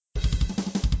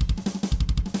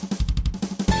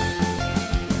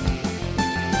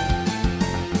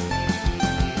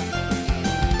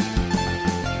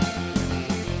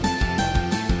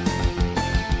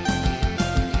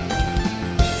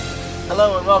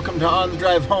Hello and welcome to On the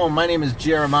Drive Home. My name is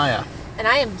Jeremiah. And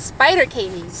I am Spider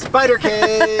Katie. Spider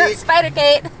Kate! Spider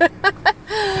Kate.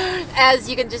 As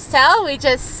you can just tell, we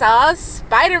just saw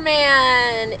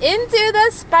Spider-Man Into the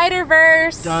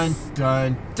Spider-Verse. Dun,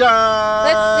 dun, dun!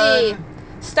 Let's see.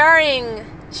 Starring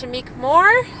Shameik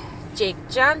Moore, Jake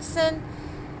Johnson,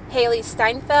 Haley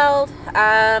Steinfeld.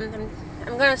 I'm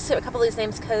going to say a couple of these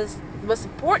names because the most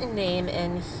important name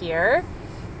in here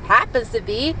happens to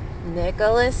be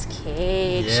Nicolas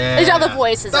Cage. Yeah. These are all the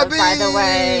voices, by the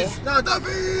way. Not the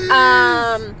bees!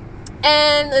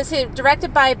 And let's see,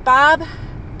 directed by Bob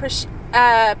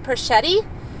Persichetti,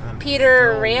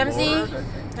 Peter Phil Ramsey, Lord,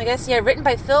 I guess, yeah, written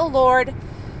by Phil Lord,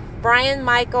 Brian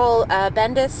Michael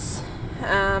Bendis,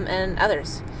 and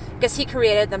others. I guess he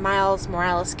created the Miles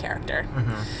Morales character.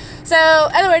 Mm-hmm. So,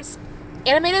 in other words,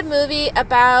 animated movie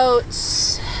about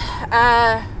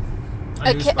a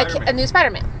new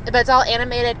Spider-Man. But it's all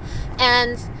animated,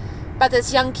 and about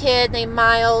this young kid named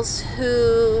Miles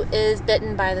who is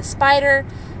bitten by the spider,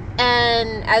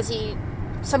 and as he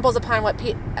stumbles upon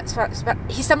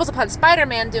he stumbles upon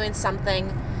Spider-Man doing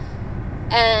something,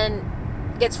 and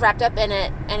gets wrapped up in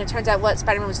it, and it turns out what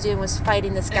Spider-Man was doing was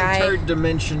fighting this guy.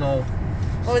 Interdimensional.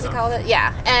 What was it called?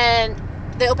 Yeah, and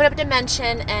they open up a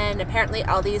dimension, and apparently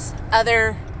all these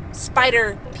other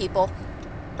spider people,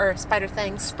 or spider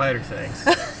things,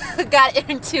 got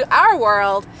into our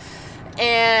world,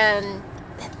 and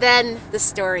then the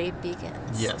story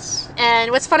begins. Yes.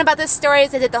 And what's fun about this story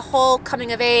is they did the whole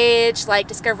coming of age, like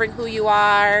discovering who you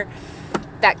are,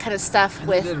 that kind of stuff And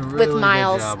with they did a really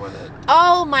Miles. Good job with it.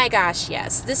 Oh my gosh,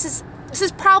 yes. This is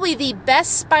probably the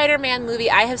best Spider-Man movie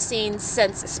I have seen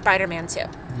since Spider-Man 2.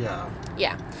 Yeah.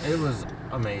 Yeah. It was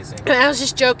amazing. And I was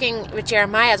just joking with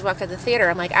Jeremiah as we walked out of the theater.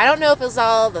 I'm like, I don't know if it was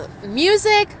all the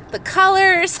music, the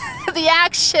colors, the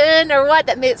action, or what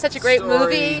that made it such a great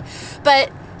movie.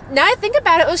 But now I think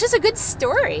about it, it was just a good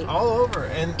story. All over.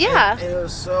 And yeah. And it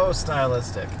was so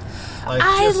stylistic. Like,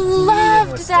 I just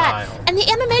loved with that. style. And the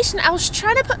animation,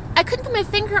 I couldn't put my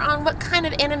finger on what kind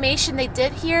of animation they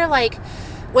did here. Like,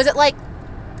 was it like,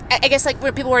 I guess like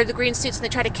where people wear the green suits and they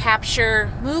try to capture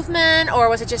movement, or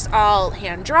was it just all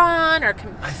hand drawn, or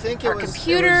I think it was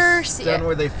computers? It was done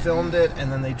where they filmed it and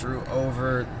then they drew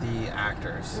over the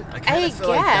actors. I kind of feel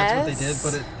like that's what they did,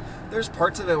 but there's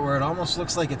parts of it where it almost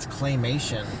looks like it's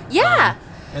claymation. Yeah.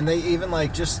 And they even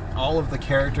like just all of the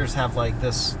characters have like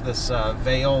this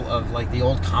veil of like the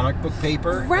old comic book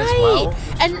paper right. as well.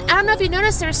 And really I don't know cool. if you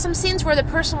noticed, there's some scenes where the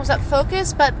person was up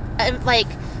focus, but like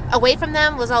away from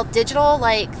them was all digital,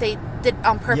 like they did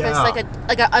on purpose, like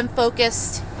a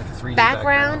unfocused like a 3D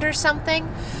background or something.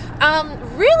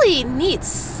 Really neat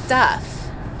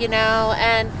stuff,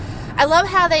 and I love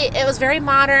how it was very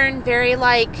modern, very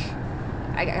like,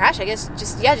 I guess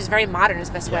just very modern is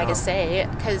the best way I could say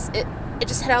it, because it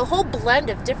just had a whole blend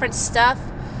of different stuff.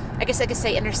 I guess I could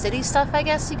say inner city stuff, I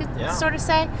guess you could sort of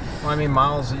say. Well, I mean,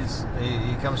 Miles,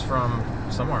 he comes from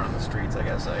somewhere on the streets, I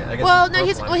guess. I guess well, no,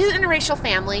 he's an interracial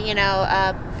family,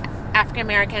 African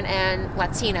American and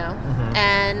Latino, mm-hmm.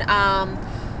 and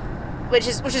which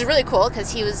is really cool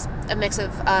because he was a mix of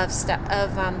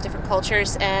different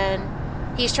cultures, and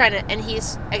he's I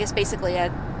guess basically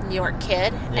a New York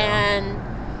kid, and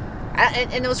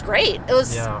it was great. It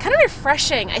was kind of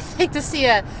refreshing, I think, to see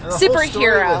a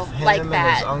superhero like that.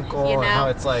 And his uncle, and how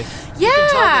it's like you can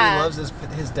tell that he loves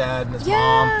his dad and his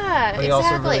mom, but he exactly.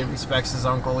 also really respects his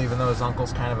uncle, even though his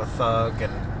uncle's kind of a thug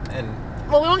and.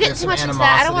 Well, we won't get too much into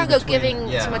that. I don't want to go giving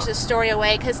too much of the story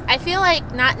away, because I feel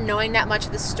like not knowing that much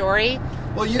of the story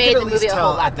made the movie a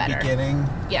whole lot better. At the beginning,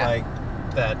 like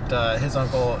that his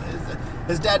uncle,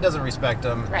 his dad doesn't respect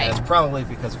him, and it's probably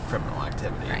because of criminal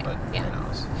activity, but who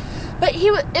knows. But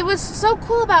it was so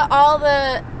cool about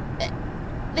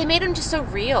they made him just so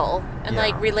real and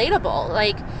like relatable.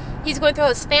 Like, he's going through all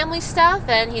his family stuff,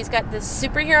 and he's got this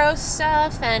superhero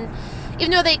stuff, and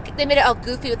even though they made it all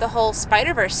goofy with the whole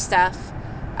Spider-Verse stuff,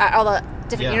 all the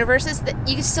different universes, that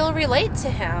you can still relate to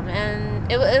him,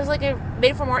 and it was like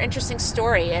made for a more interesting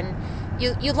story, and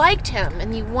you liked him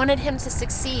and you wanted him to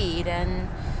succeed, and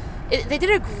they did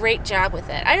a great job with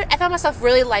it. I found myself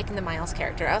really liking the Miles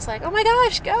character. I was like, oh my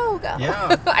gosh, go.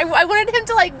 Yeah. I wanted him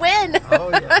to like win. Oh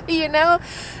yeah.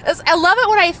 I love it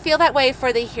when I feel that way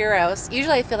for the heroes.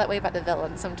 Usually I feel that way about the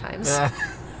villains sometimes. Yeah.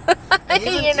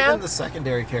 Even the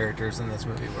secondary characters in this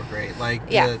movie were great. Like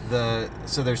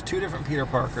so there's two different Peter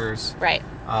Parkers. Right.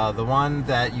 The one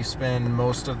that you spend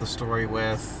most of the story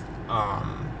with,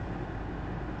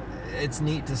 it's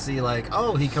neat to see, like,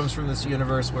 oh, he comes from this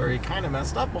universe where he kind of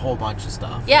messed up a whole bunch of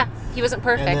stuff. Yeah, he wasn't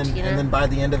perfect, and then by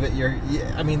the end of it,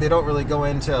 I mean, they don't really go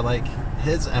into, like,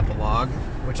 his epilogue,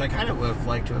 which I kind of would have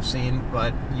liked to have seen,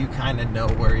 but you kind of know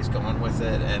where he's going with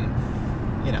it,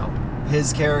 and, you know,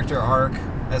 his character arc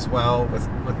as well with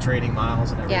training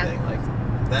Miles and everything. Yeah.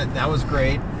 Like, that was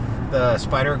great. The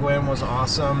Spider-Gwen was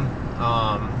awesome.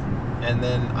 And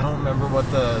then I don't remember what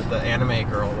the anime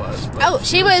girl was. But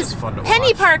she was just fun to Penny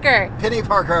watch. Parker. Penny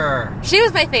Parker. She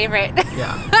was my favorite.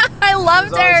 Yeah. I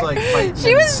loved her. Like,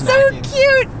 she was so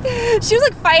cute. She was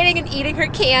like fighting and eating her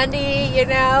candy, you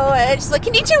know, and she's like,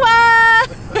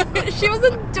 Konnichiwa! She was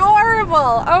adorable.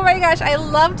 Oh my gosh, I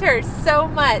loved her so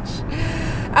much.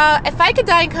 If I could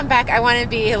die and come back, I want to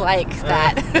be like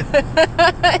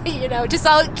that. You know, just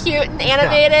all cute and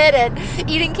animated and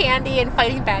eating candy and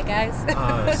fighting bad guys.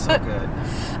 Oh, it's so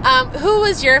good. Who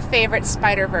was your favorite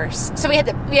Spider-Verse? So we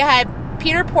had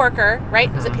Peter Porker, right?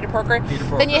 Mm-hmm. Was it Peter Porker? Peter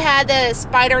Porker. Then you had the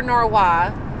Spider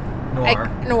Noir.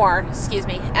 Noir, excuse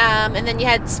me. And then you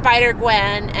had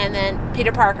Spider-Gwen, and then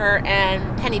Peter Parker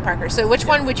and Penny Parker. So which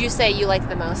one would you say you liked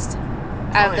the most?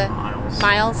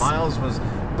 Miles. Miles was,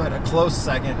 but a close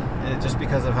second, just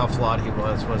because of how flawed he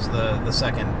was the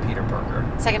second Peter Parker.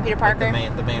 Second Peter Parker?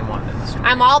 Like the main one in the story.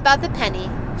 I'm all about the Penny.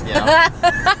 Yeah.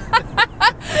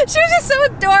 She was just so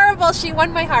adorable. She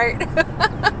won my heart.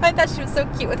 I thought she was so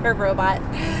cute with her robot.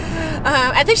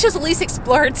 I think she was the least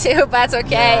explored too, but that's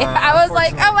okay. Yeah, I was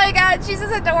like, oh my god, she's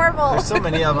just adorable. There's so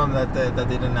many of them that they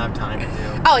didn't have time to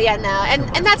do. Oh yeah, no,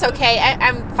 and that's okay.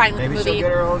 I'm fine with the movie. Maybe she'll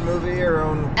get her own movie, her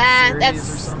own series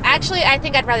or something. Actually, I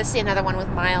think I'd rather see another one with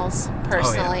Miles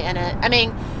personally in it. I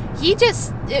mean, he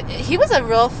was a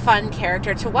real fun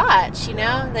character to watch. You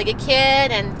know, like a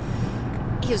kid, and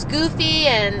he was goofy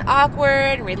and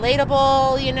awkward and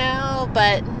relatable. You know,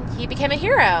 but he became a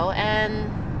hero,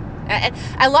 and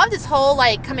I loved his whole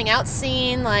like coming out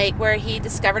scene, like where he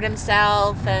discovered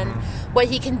himself and what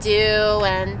he can do,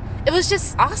 and it was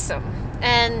just awesome.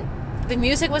 And the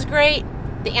music was great,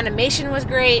 the animation was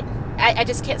great. I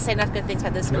just can't say enough good things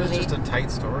about this movie. It was just a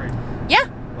tight story. Yeah,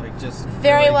 like just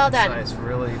very really well concise, done.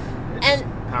 Really,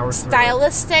 and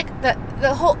stylistic.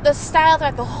 The style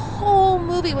throughout the whole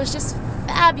movie was just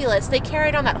fabulous. They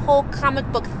carried on that whole comic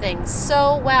book thing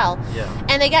so well. Yeah.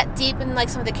 And they got deep in like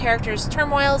some of the characters'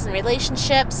 turmoils and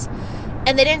relationships.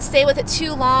 And they didn't stay with it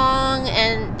too long,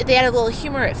 and they had a little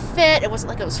humor. It fit. It wasn't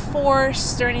like it was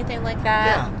forced or anything like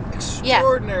that. Yeah,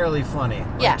 extraordinarily funny.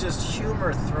 Like just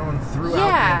humor thrown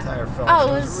throughout the entire film.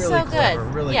 Oh, it was really so clever,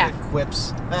 good. Really good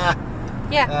quips.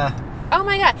 Oh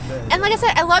my god. And like I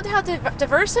said, I loved how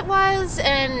diverse it was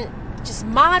and just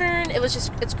modern.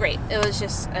 It's great. It was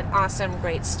just an awesome,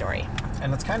 great story.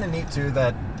 And it's kind of neat too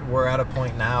that we're at a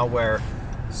point now where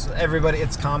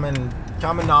it's common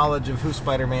knowledge of who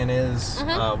Spider-Man is,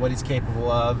 what he's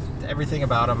capable of, everything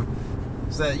about him,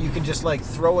 so that you can just like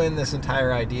throw in this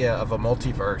entire idea of a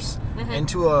multiverse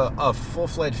into a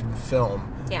full-fledged film.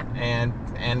 Yeah.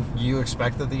 And you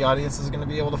expect that the audience is going to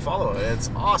be able to follow it.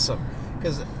 It's awesome,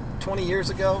 because 20 years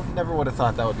ago, never would have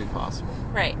thought that would be possible.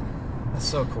 Right. That's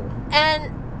so cool.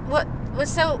 And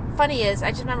what's so funny is I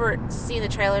just remember seeing the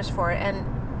trailers for it, and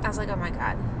I was like, oh my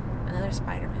god, another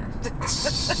Spider-Man.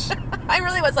 I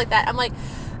really was like that. I'm like,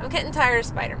 I'm getting tired of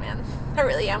Spider-Man. I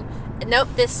really am. And nope,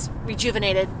 this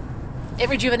rejuvenated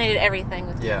everything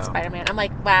with Spider-Man. I'm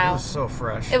like, wow. It was so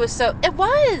fresh. It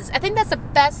was. I think that's the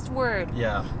best word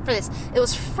for this. It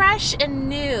was fresh and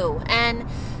new, and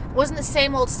wasn't the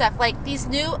same old stuff. Like these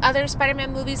new other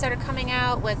Spider-Man movies that are coming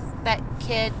out with that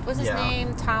kid. What's his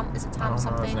name? Tom? Is it Tom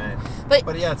something? I don't know his name.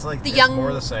 But yeah, it's like it's more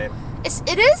of the same.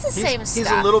 It is the same stuff.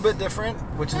 He's a little bit different,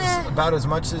 which is about as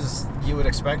much as you would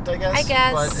expect, I guess.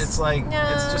 But it's like,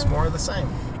 it's just more of the same.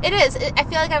 It is. I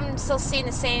feel like I'm still seeing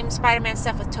the same Spider-Man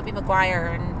stuff with Tobey Maguire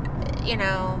and, you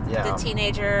know, the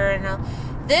teenager. And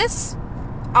this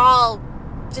all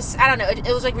just, I don't know,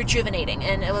 it was like rejuvenating.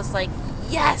 And it was like,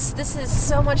 yes, this is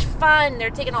so much fun. They're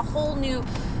taking a whole new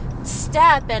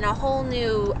step and a whole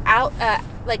new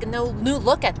new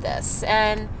look at this.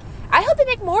 And I hope they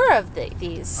make more of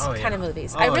these kind of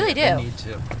movies. I really do. They need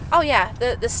to. Oh yeah,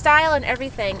 the style and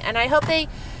everything, and I hope they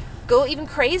go even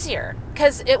crazier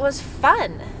because it was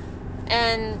fun.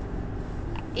 And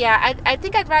I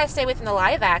think I'd rather stay away from the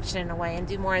live action in a way and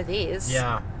do more of these.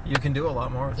 Yeah, you can do a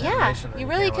lot more with animation. You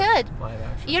really could. Live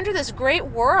action. You enter this great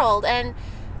world, and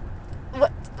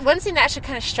one thing that actually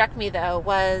kind of struck me though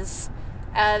was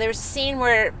there was a scene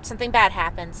where something bad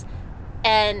happens,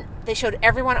 and they showed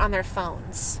everyone on their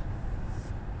phones.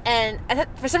 And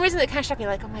for some reason, it kind of struck me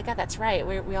like, oh my god, that's right.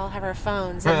 We all have our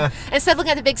phones. And instead of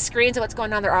looking at the big screens of what's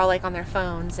going on, they're all like on their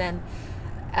phones. And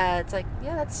It's like,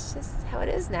 yeah, that's just how it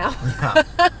is now. Yeah.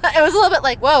 It was a little bit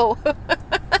like, whoa.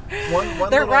 One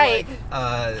They're little, right.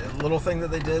 little thing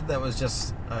that they did that was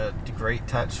just a great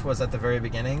touch was at the very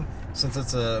beginning. Since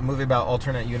it's a movie about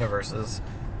alternate universes,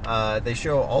 they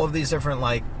show all of these different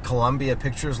like Columbia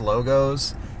Pictures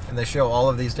logos, and they show all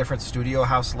of these different studio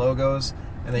house logos.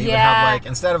 And they even have like,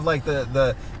 instead of like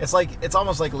it's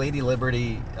almost like Lady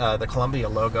Liberty, the Columbia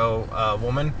logo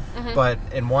woman, but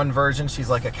in one version she's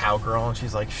like a cowgirl and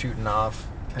she's like shooting off,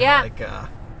 kind of like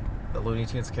the Looney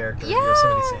Tunes character,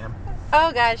 Yosemite Sam.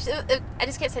 Oh gosh, I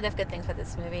just can't say enough good things about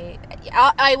this movie.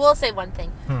 I will say one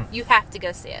thing: you have to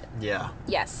go see it. Yeah.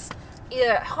 Yes.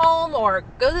 Either at home or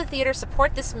go to the theater.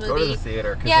 Support this movie. Go to the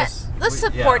theater. Let's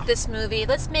support this movie.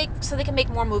 Let's make so they can make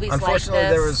more movies like this. Unfortunately,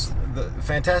 there was the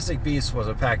Fantastic Beasts was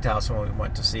a packed house when we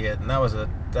went to see it, and that was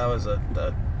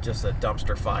just a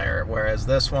dumpster fire. Whereas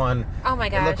this one, oh my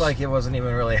gosh, it looked like it wasn't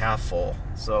even really half full.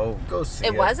 So go see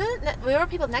it. It wasn't. There were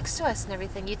people next to us and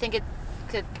everything. You think it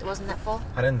wasn't that full?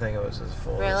 I didn't think it was as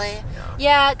full. Really?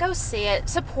 Yeah, go see it.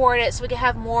 Support it so we can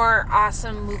have more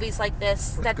awesome movies like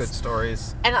this. With good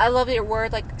stories. And I love your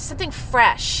word, like something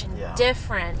fresh and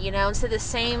different, instead of the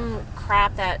same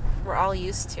crap that we're all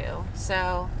used to.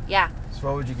 So, yeah. So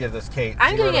what would you give this, Kate?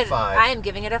 I am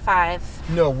giving it a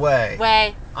 5. No way.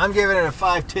 Way. I'm giving it a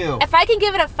 5 too. If I can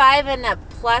give it a 5 and a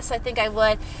plus, I think I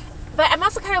would. But I'm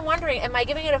also kind of wondering, am I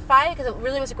giving it a 5 because it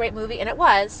really was a great movie, and it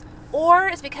was, or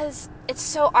is because it's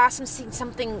so awesome seeing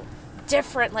something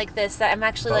different like this that I'm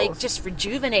actually like just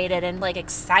rejuvenated and like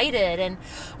excited and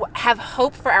have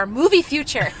hope for our movie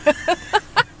future. Does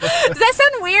that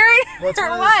sound weird? Well, it's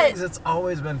one of those things that's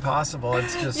always been possible.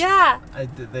 It's just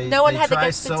no one had the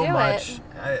guts to do it.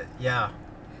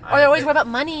 Or they're always worried about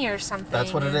money or something.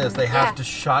 That's what it is. They have to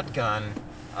shotgun.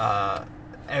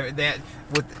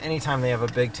 Anytime they have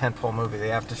a big tentpole movie, they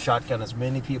have to shotgun as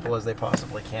many people as they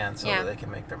possibly can so that they can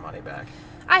make their money back.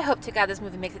 I hope to God this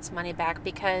movie makes its money back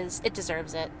because it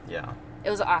deserves it. Yeah. It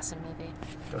was an awesome movie.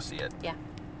 Go see it. Yeah.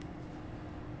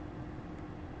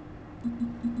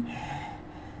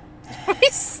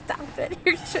 Stop it.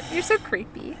 You're so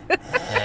creepy.